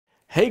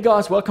Hey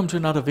guys, welcome to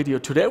another video.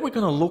 Today we're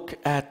going to look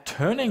at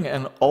turning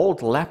an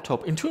old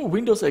laptop into a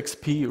Windows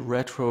XP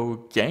retro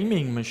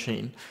gaming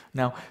machine.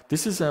 Now,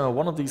 this is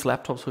one of these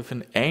laptops with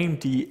an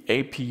AMD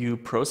APU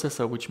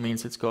processor, which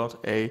means it's got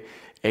a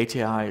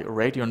ATI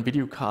Radeon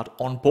video card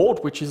on board,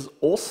 which is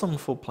awesome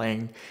for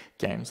playing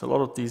games. A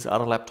lot of these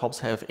other laptops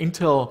have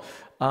Intel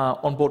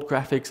onboard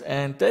graphics,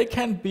 and they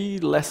can be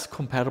less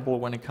compatible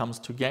when it comes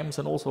to games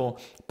and also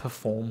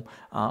perform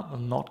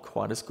not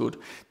quite as good.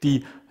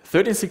 The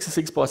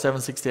 1366 by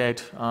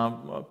 768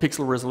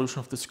 pixel resolution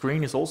of the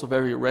screen is also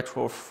very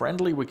retro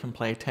friendly. We can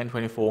play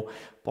 1024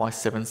 by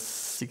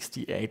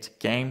 768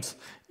 games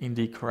in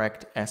the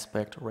correct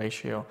aspect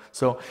ratio.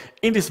 So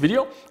in this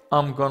video,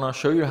 I'm gonna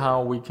show you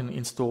how we can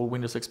install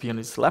Windows XP on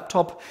this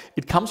laptop.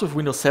 It comes with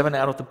Windows 7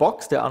 out of the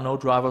box. There are no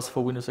drivers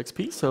for Windows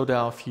XP, so there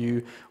are a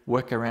few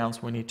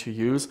workarounds we need to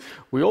use.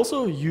 We're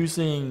also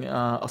using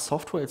a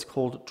software, it's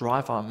called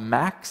Driver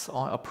Max.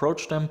 I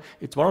approached them.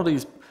 It's one of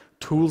these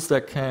tools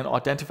that can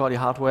identify the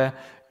hardware.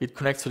 It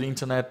connects to the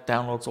internet,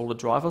 downloads all the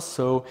drivers,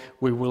 so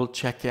we will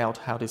check out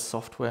how this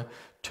software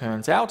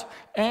turns out.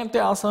 And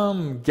there are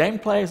some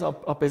gameplays.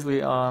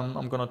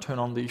 I'm going to turn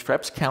on the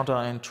fraps counter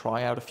and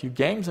try out a few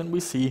games, and we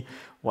see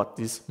what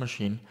this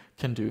machine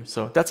can do.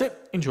 So that's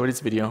it. Enjoy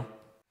this video.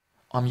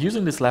 I'm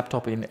using this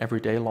laptop in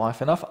everyday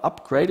life, and I've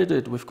upgraded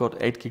it. We've got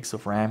 8 gigs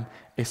of RAM,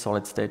 a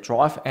solid state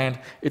drive, and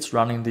it's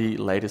running the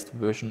latest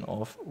version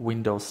of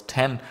Windows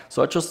 10.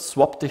 So I just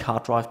swapped the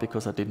hard drive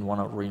because I didn't want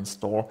to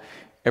reinstall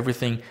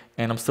everything,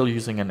 and I'm still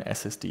using an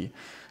SSD.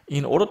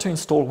 In order to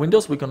install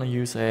Windows, we're going to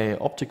use a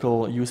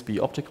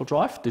USB optical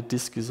drive. The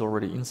disk is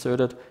already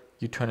inserted.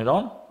 You turn it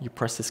on, you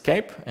press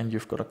escape, and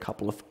you've got a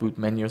couple of boot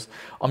menus.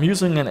 I'm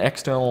using an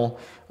external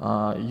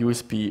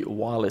USB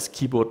wireless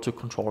keyboard to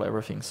control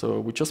everything. So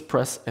we just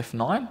press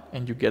F9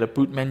 and you get a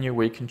boot menu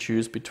where you can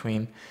choose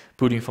between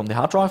booting from the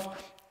hard drive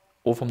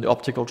or from the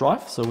optical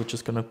drive. So we're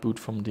just going to boot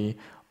from the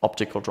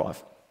optical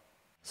drive.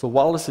 So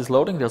while this is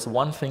loading, there's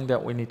one thing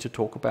that we need to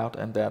talk about,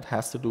 and that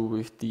has to do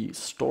with the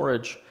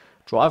storage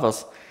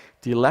drivers.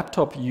 The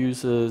laptop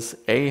uses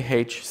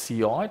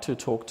AHCI to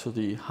talk to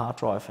the hard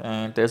drive,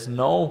 and there's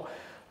no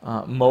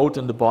mode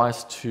in the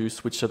BIOS to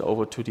switch that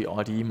over to the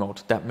IDE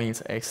mode. That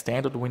means a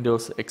standard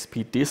Windows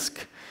XP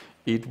disk,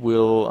 it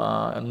will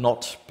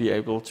not be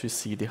able to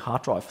see the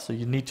hard drive. So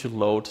you need to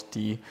load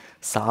the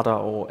SATA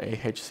or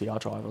AHCI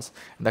drivers.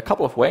 And there are a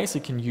couple of ways.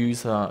 You can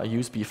use a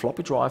USB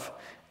floppy drive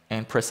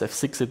and press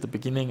F6 at the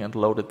beginning and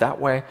load it that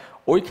way,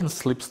 or you can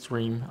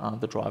slipstream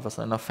the drivers.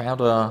 And I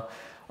found a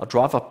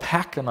driver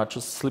pack, and I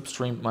just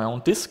slipstreamed my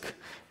own disk,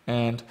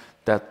 and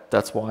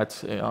that's why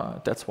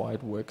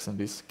it works in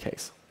this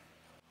case.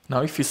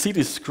 Now, if you see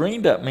this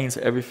screen, that means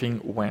everything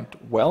went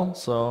well.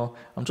 So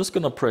I'm just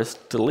going to press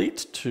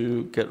delete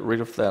to get rid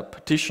of that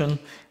partition,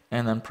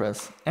 and then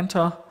press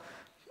enter.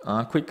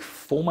 Quick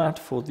format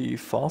for the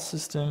file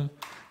system,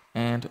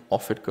 and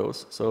off it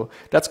goes. So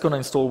that's going to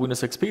install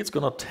Windows XP. It's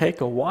going to take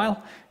a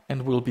while,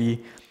 and we'll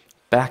be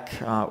back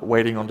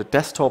waiting on the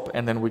desktop,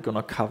 and then we're going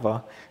to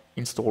cover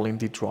installing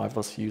the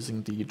drivers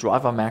using the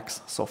Driver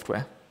Max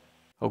software.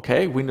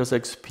 Okay, Windows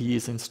XP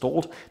is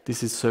installed.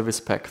 This is Service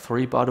Pack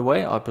 3, by the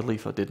way. I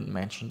believe I didn't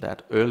mention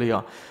that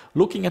earlier.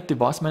 Looking at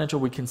Device Manager,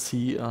 we can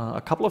see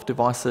a couple of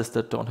devices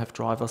that don't have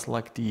drivers,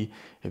 like the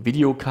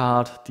video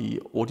card,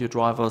 the audio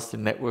drivers, the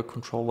network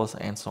controllers,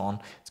 and so on.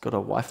 It's got a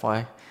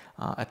Wi-Fi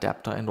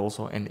adapter and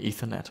also an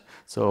Ethernet.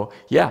 So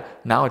yeah,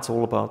 now it's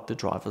all about the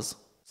drivers.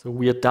 So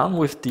we are done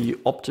with the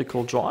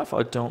optical drive.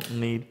 I don't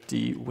need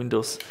the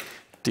Windows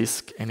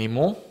disk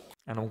anymore,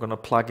 and I'm going to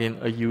plug in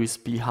a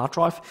USB hard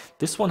drive.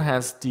 This one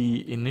has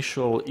the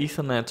initial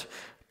Ethernet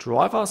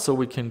driver, so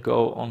we can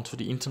go onto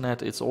the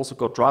internet. It's also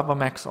got Driver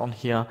Max on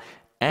here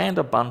and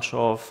a bunch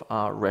of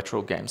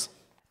retro games.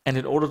 And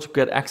in order to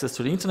get access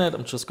to the internet,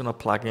 I'm just going to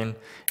plug in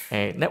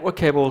a network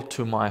cable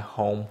to my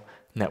home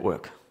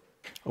network.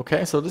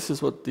 Okay, so this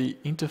is what the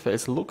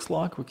interface looks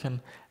like. We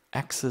can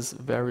access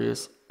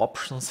various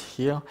options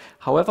here.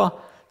 However,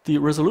 the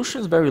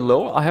resolution is very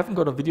low. I haven't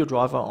got a video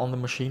driver on the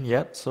machine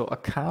yet, so I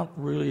can't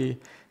really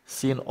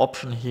see an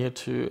option here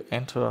to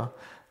enter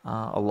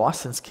a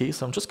license key.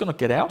 So I'm just going to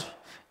get out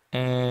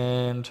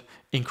and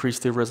increase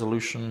the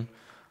resolution,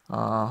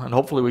 and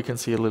hopefully we can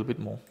see a little bit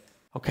more.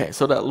 Okay,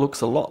 so that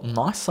looks a lot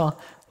nicer.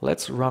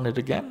 Let's run it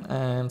again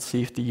and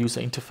see if the user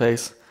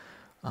interface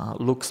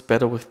looks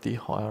better with the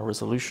higher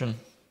resolution.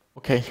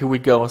 Okay, here we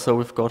go. So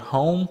we've got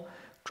home,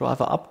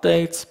 driver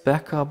updates,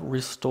 backup,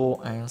 restore,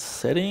 and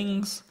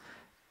settings.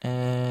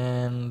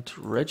 And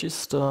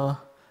register.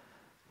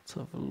 Let's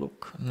have a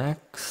look.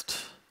 Next.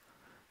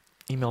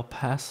 Email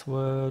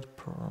password.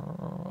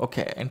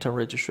 Okay, enter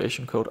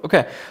registration code.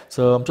 Okay,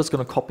 so I'm just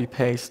going to copy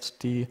paste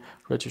the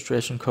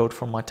registration code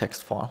from my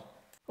text file.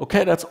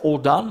 Okay, that's all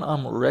done.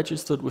 I'm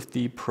registered with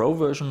the Pro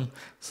version.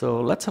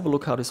 So let's have a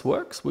look how this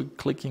works. We're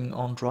clicking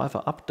on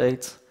driver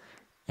updates,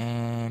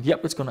 and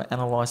yep, it's going to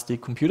analyze the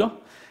computer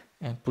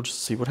and we'll just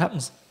see what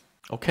happens.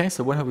 Okay,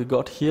 so what have we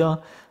got here?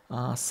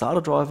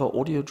 SATA driver,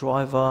 audio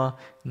driver,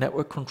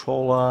 network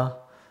controller,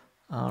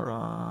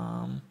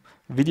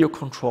 video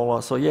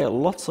controller. So yeah,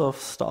 lots of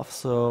stuff.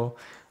 So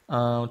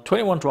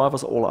 21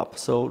 drivers all up.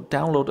 So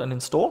download and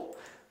install.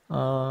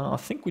 I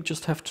think we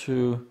just have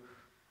to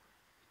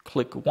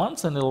click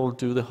once and it'll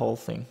do the whole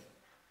thing.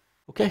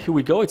 Okay, here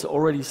we go. It's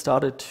already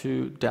started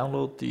to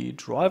download the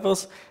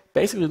drivers.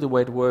 Basically the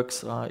way it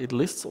works, it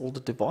lists all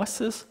the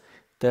devices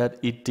that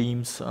it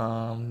deems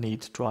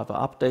need driver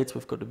updates.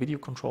 We've got the video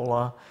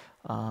controller,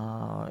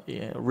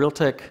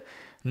 Realtek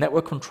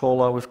network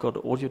controller, we've got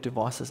audio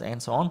devices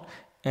and so on.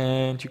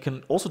 And you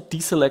can also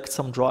deselect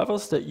some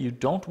drivers that you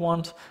don't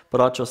want,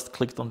 but I just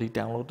clicked on the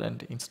download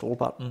and install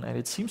button and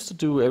it seems to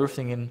do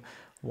everything in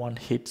one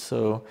hit.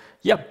 So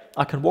yeah,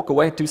 I can walk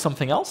away, do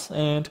something else,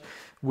 and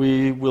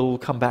we will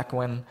come back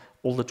when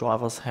all the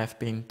drivers have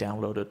been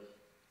downloaded.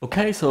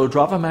 Okay, so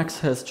DriverMax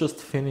has just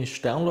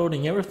finished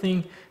downloading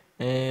everything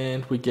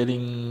and we're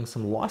getting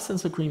some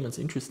license agreements,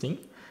 interesting.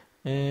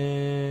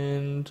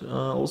 And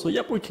also,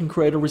 yep, we can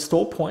create a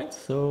restore point,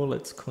 so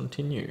let's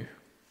continue.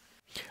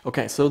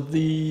 Okay, so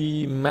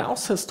the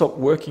mouse has stopped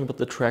working, but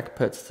the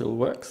trackpad still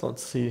works.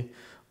 Let's see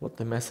what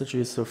the message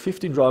is. So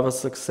 15 drivers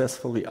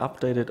successfully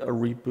updated, a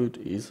reboot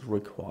is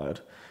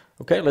required.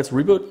 Okay, let's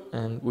reboot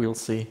and we'll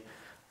see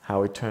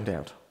how it turned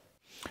out.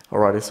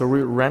 Alrighty, so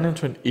we ran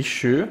into an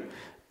issue.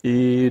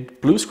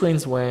 It blue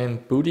screens when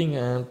booting,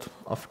 and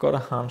I've got a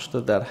hunch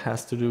that that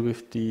has to do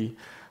with the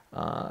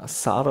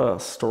SATA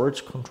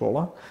storage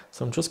controller.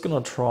 So I'm just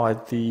gonna try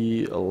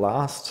the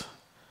last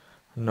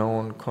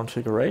known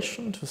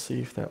configuration to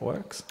see if that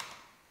works.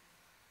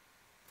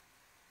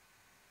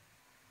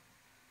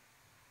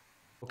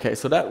 Okay,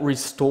 so that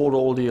restored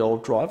all the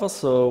old drivers,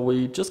 so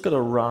we just gotta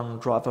run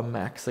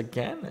DriverMax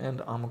again,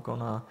 and I'm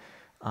gonna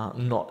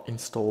not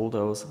install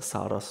those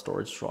SATA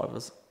storage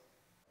drivers.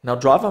 Now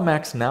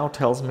DriverMax now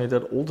tells me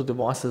that all the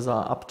devices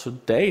are up to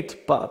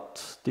date,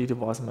 but the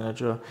device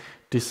manager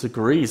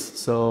disagrees.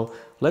 So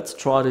let's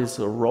try this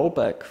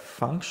rollback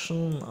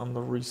function on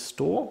the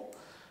restore.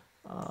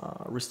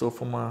 Restore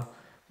from a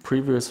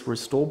previous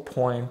restore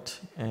point,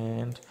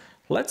 and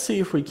let's see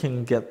if we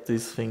can get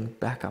this thing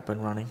back up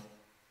and running.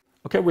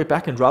 Okay, we're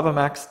back in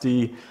DriverMax.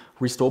 The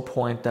restore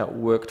point that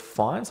worked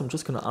fine, so I'm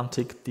just going to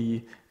untick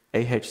the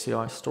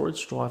AHCI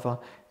storage driver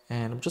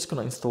and I'm just going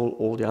to install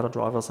all the other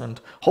drivers, and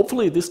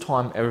hopefully this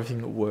time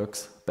everything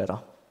works better.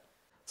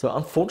 So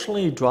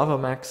unfortunately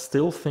DriverMax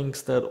still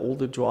thinks that all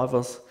the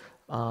drivers,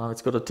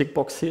 it's got a tick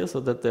box here so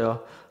that they're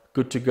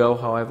good to go.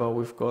 However,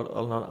 we've got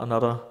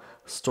another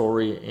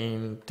story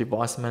in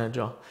device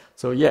manager.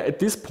 So yeah, at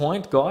this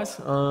point guys,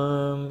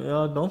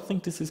 I don't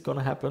think this is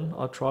gonna happen.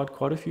 I tried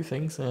quite a few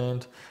things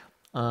and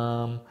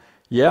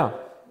yeah,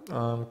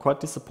 I'm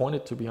quite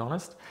disappointed, to be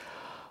honest.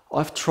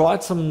 I've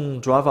tried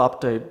some driver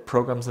update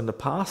programs in the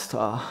past,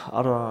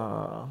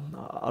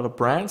 other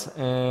brands,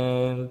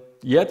 and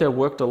yeah, they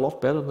worked a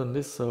lot better than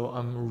this, so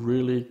I'm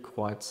really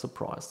quite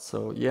surprised.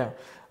 So yeah.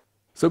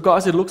 So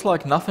guys, it looks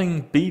like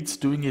nothing beats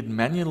doing it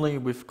manually.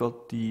 We've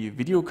got the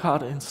video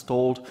card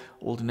installed,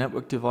 all the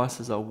network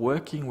devices are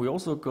working. We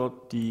also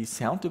got the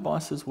sound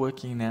devices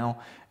working now.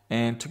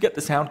 And to get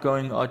the sound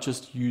going, I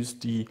just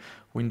used the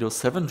Windows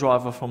 7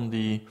 driver from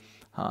the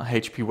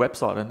HP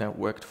website, and that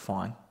worked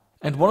fine.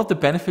 And one of the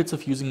benefits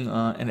of using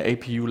an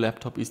APU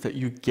laptop is that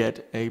you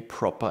get a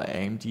proper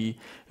AMD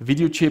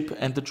video chip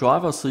and the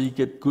driver, so you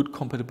get good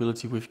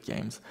compatibility with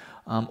games.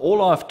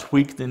 All I've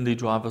tweaked in the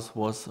drivers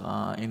was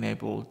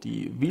enable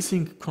the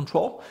VSync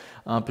control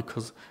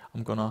because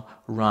I'm gonna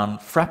run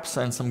Fraps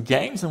and some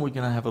games, and we're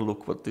gonna have a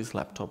look what this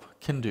laptop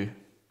can do.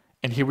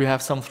 And here we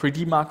have some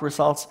 3D Mark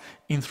results.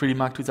 In 3D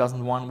Mark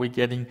 2001 we're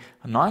getting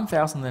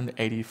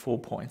 9,084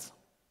 points.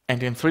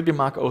 And in 3D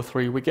Mark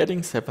 03 we're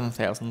getting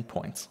 7,000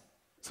 points.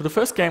 So the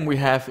first game we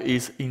have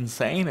is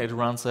Insane. It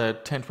runs at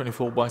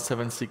 1024 by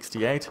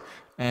 768,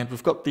 and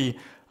we've got the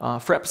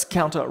Fraps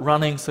counter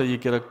running, so you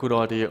get a good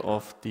idea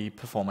of the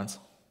performance.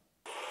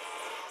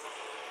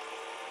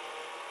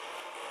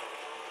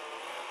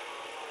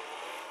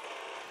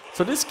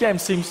 So this game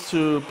seems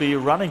to be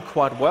running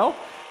quite well.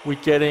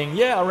 We're getting,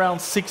 yeah, around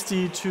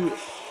 60 to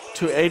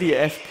 80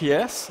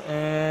 FPS,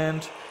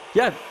 and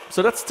yeah,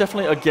 so that's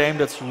definitely a game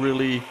that's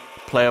really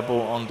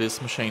playable on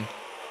this machine.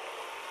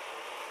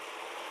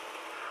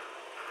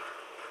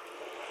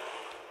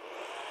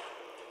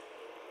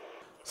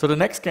 So the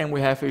next game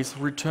we have is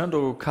Return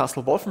to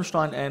Castle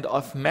Wolfenstein, and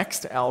I've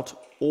maxed out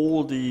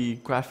all the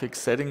graphics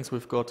settings.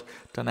 We've got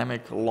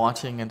dynamic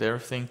lighting and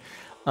everything.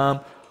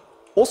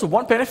 Also,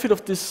 one benefit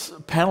of this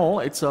panel,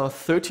 it's a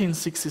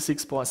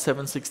 1366 by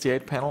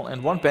 768 panel,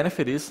 and one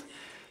benefit is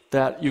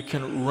that you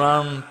can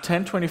run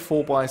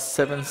 1024 by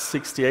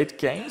 768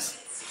 games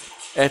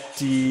at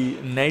the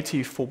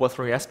native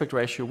 4:3 aspect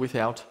ratio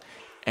without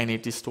any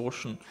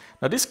distortion.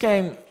 Now this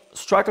game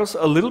struggles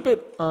a little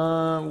bit.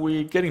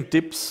 We're getting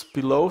dips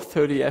below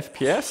 30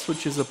 FPS,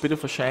 which is a bit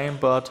of a shame,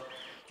 but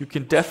you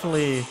can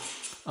definitely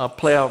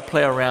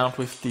play around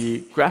with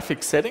the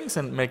graphic settings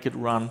and make it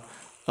run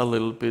a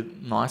little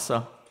bit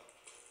nicer.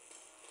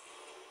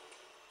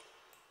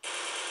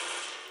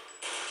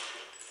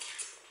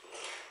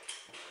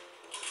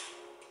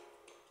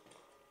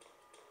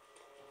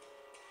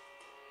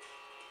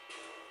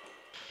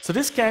 So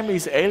this game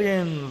is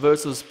Alien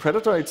vs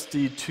Predator. It's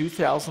the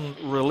 2000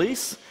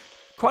 release.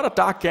 Quite a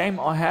dark game.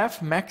 I have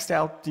maxed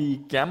out the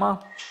gamma.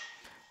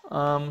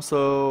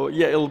 So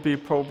yeah, it'll be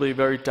probably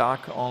very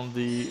dark on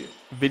the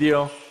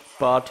video,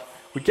 but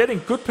we're getting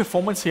good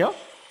performance here,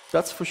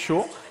 that's for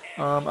sure.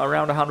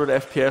 Around 100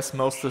 FPS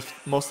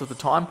most of the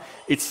time.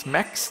 It's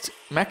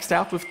maxed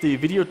out with the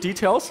video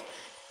details,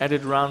 and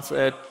it runs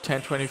at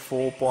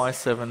 1024 by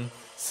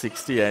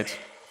 768.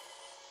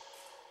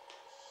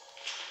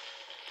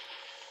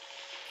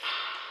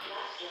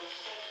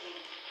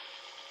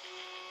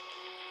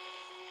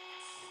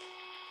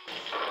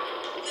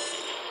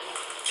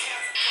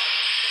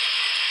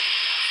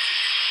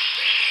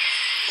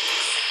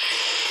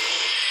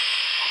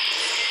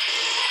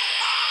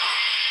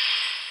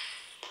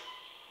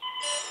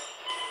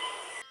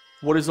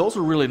 What is also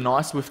really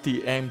nice with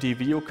the AMD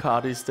video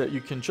card is that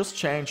you can just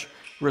change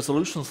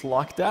resolutions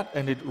like that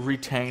and it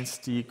retains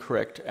the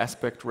correct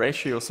aspect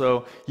ratio.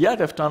 So yeah,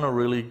 they've done a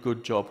really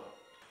good job.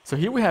 So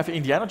here we have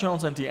Indiana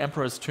Jones and the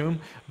Emperor's Tomb.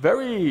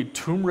 Very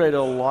Tomb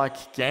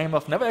Raider-like game.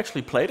 I've never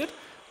actually played it.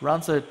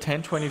 Runs at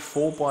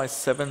 1024 by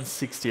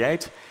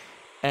 768.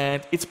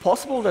 And it's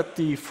possible that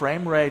the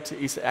frame rate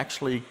is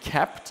actually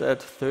capped at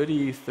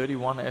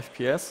 30-31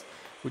 FPS,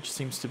 which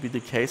seems to be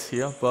the case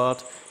here.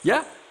 But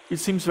yeah, it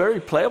seems very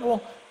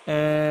playable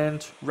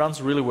and runs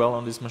really well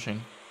on this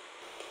machine.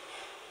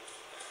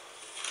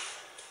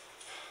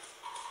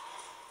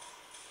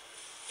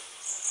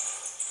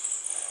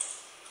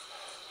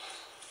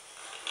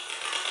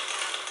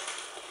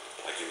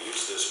 I can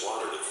use this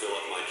water to fill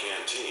up my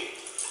canteen.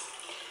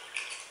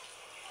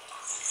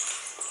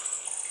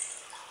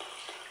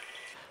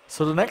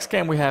 So the next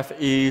game we have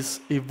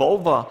is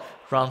Evolver.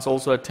 Runs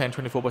also at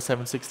 1024 by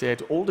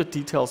 768. All the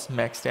details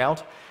maxed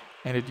out.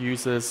 And it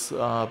uses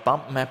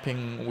bump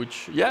mapping,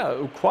 which,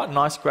 yeah, quite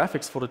nice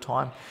graphics for the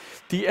time.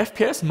 The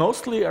FPS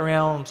mostly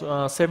around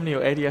 70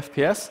 or 80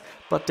 FPS,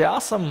 but there are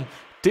some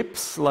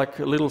dips, like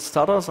little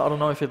stutters. I don't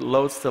know if it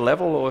loads the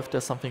level or if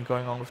there's something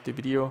going on with the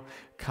video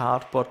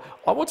card, but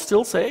I would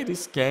still say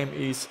this game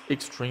is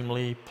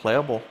extremely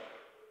playable.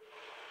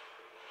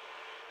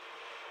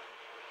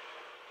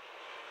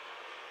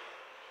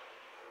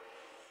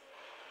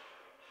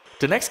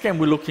 The next game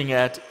we're looking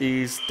at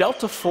is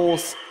Delta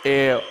Force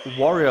Air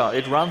Warrior.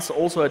 It runs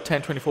also at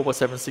 1024 by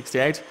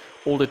 768.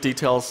 All the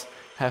details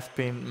have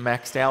been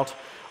maxed out.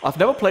 I've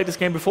never played this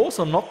game before,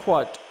 so I'm not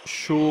quite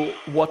sure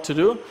what to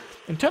do.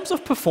 In terms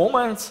of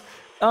performance,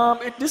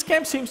 this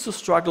game seems to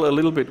struggle a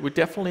little bit. We're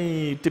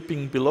definitely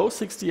dipping below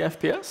 60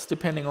 FPS,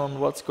 depending on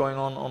what's going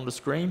on the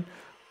screen.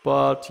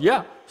 But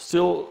yeah,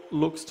 still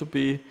looks to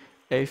be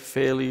a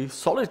fairly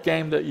solid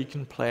game that you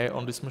can play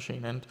on this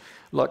machine. And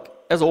like,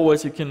 as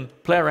always, you can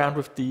play around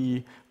with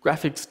the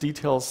graphics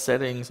details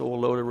settings or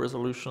loader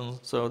resolutions.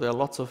 So there are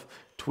lots of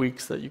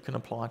tweaks that you can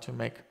apply to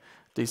make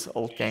these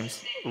old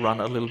games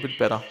run a little bit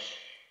better.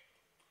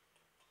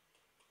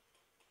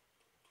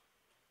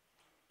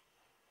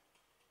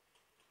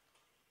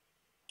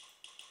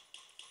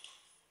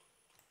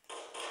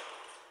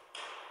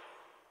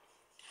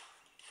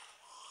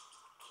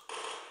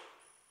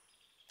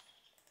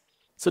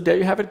 So there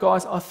you have it,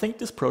 guys. I think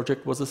this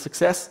project was a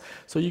success.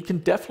 So you can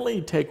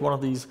definitely take one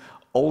of these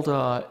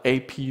older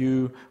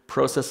APU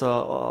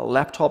processor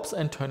laptops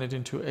and turn it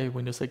into a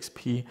Windows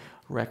XP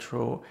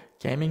retro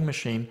gaming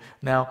machine.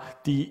 Now,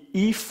 the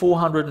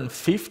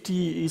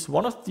E450 is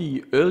one of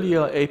the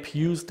earlier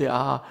APUs. There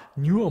are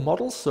newer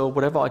models, so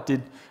whatever I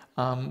did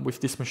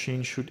with this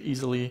machine should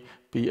easily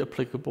be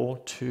applicable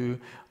to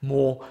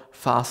more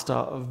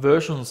faster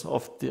versions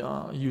of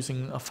the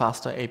using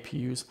faster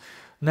APUs.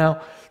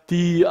 Now,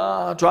 the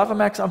driver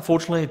Max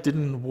unfortunately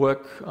didn't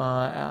work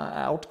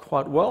out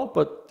quite well,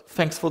 but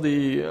thanks for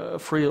the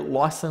free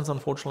license.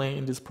 Unfortunately,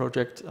 in this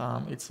project,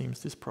 it seems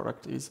this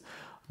product is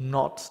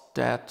not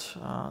that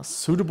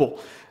suitable.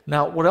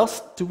 Now, what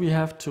else do we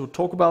have to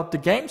talk about? The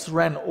games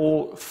ran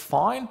all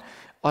fine.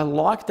 I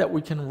like that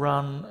we can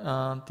run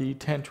the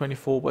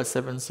 1024 by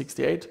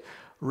 768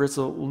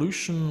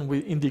 resolution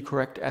within the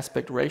correct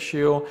aspect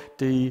ratio.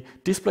 The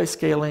display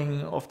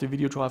scaling of the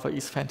video driver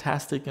is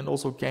fantastic, and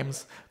also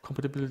games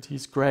compatibility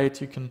is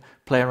great. You can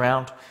play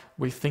around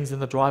with things in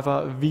the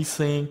driver,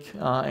 VSync,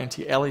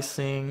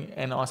 anti-aliasing,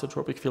 and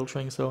isotropic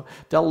filtering. So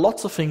there are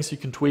lots of things you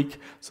can tweak.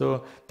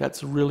 So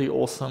that's really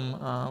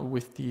awesome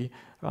with the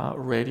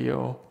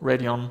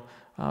Radeon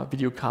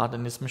video card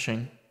in this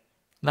machine.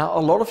 Now,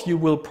 a lot of you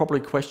will probably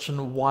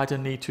question why the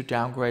need to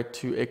downgrade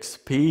to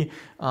XP.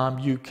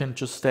 You can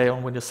just stay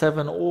on Windows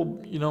 7 or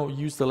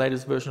use the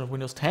latest version of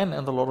Windows 10,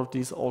 and a lot of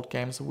these old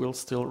games will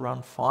still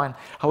run fine.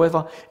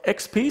 However,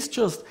 XP is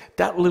just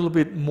that little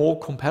bit more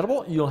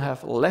compatible. You'll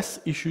have less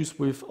issues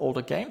with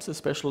older games,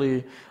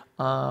 especially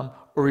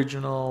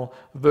original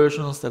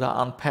versions that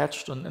are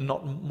unpatched and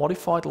not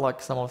modified,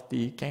 like some of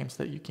the games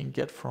that you can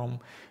get from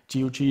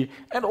GOG.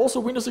 And also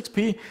Windows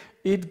XP,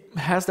 it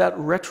has that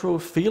retro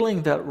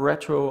feeling, that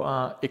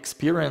retro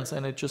experience,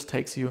 and it just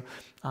takes you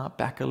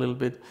back a little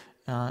bit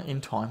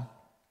in time.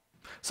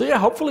 So yeah,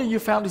 hopefully you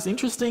found this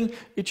interesting.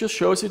 It just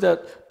shows you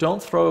that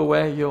don't throw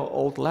away your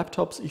old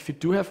laptops. If you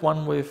do have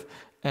one with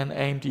an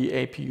AMD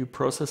APU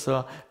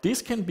processor,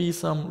 these can be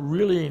some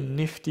really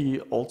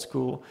nifty old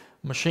school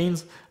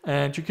machines,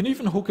 and you can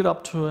even hook it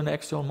up to an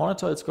external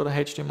monitor. It's got a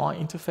HDMI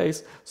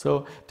interface,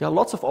 so there are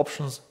lots of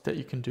options that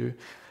you can do.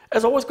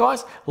 As always,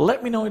 guys,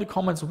 let me know in the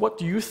comments, what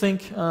do you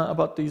think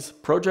about this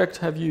project?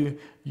 Have you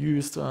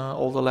used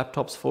older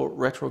laptops for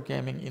retro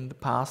gaming in the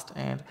past?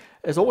 And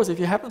as always, if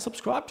you haven't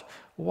subscribed,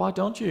 why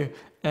don't you?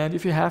 And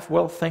if you have,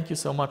 well, thank you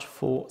so much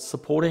for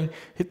supporting.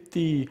 Hit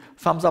the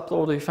thumbs up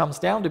or the thumbs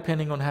down,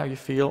 depending on how you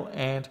feel,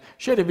 and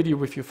share the video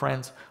with your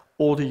friends,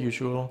 all the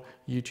usual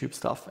YouTube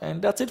stuff.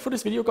 And that's it for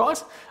this video,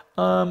 guys.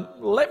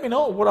 Let me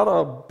know what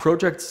other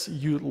projects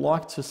you'd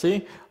like to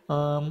see.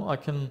 I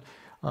can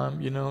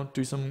you know,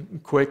 do some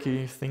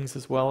quirky things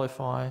as well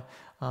if I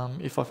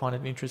find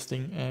it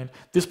interesting. And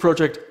this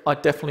project I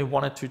definitely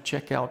wanted to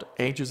check out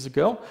ages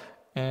ago,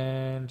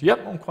 and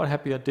yep, I'm quite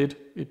happy I did.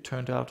 It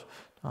turned out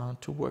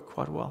to work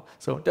quite well.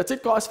 So that's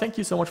it, guys. Thank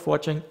you so much for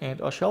watching,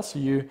 and I shall see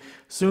you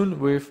soon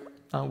with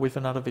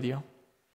another video.